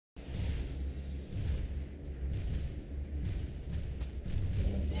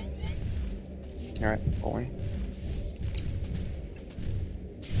Alright, pulling.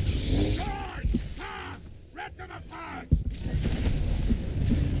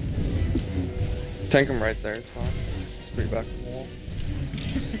 Tank him right there, it's fine. It's pretty back to the wall.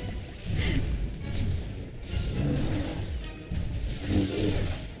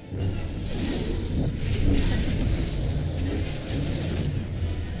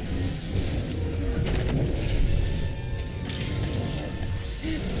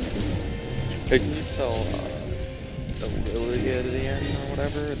 Hey, can you tell the Lillian or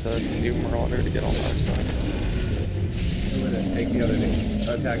whatever, the new Marauder to get on our side? I'm gonna take the other thing.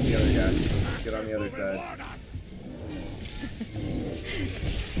 Attack the other guy. Get on the other side.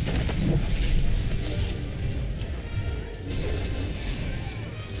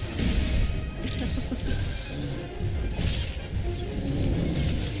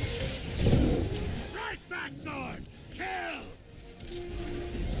 Right back sword! Kill!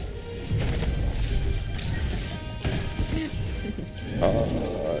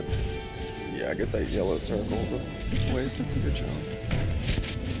 Yeah, get that yellow circle. Wait, good job.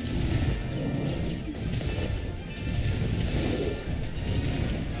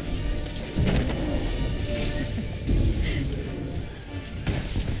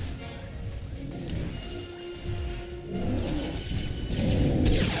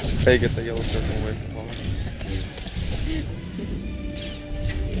 Hey, get the yellow circle away from Paul.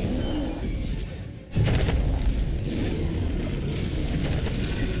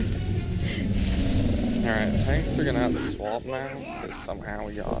 Alright, tanks are gonna have to swap now, because somehow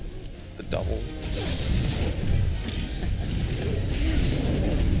we got the double.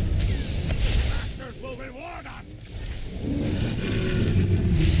 Masters will reward us!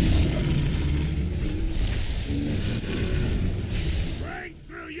 Bring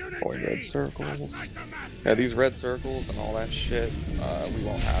through unity! Boy, red circles. Like the master! Yeah, these red circles and all that shit, we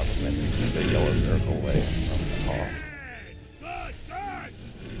won't have them in the yellow circle away from the Hoth. Good, good!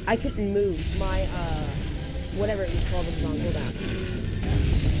 I couldn't move. My, whatever it was called was on cooldown.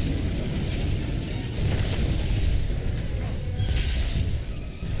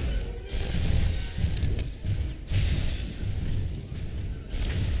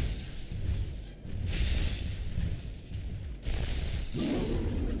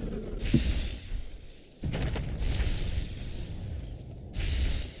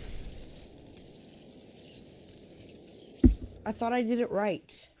 I thought I did it right.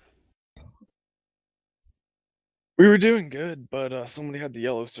 We were doing good, but somebody had the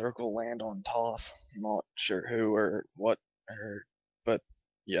yellow circle land on Toth. I'm not sure who or what, but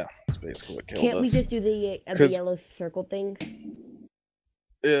yeah, that's basically what killed Can't us. we just do the 'Cause- yellow circle thing?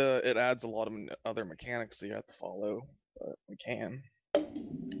 It adds a lot of other mechanics that you have to follow, but we can.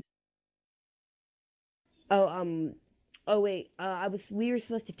 Oh, oh wait, we were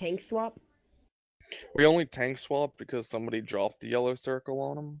supposed to tank swap? We only tank swap because somebody dropped the yellow circle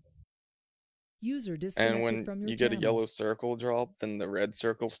on them. User And disconnected when from your you get a channel. yellow circle drop, then the red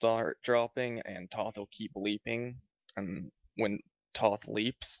circle start dropping, and Toth will keep leaping. And when Toth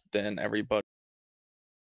leaps, then everybody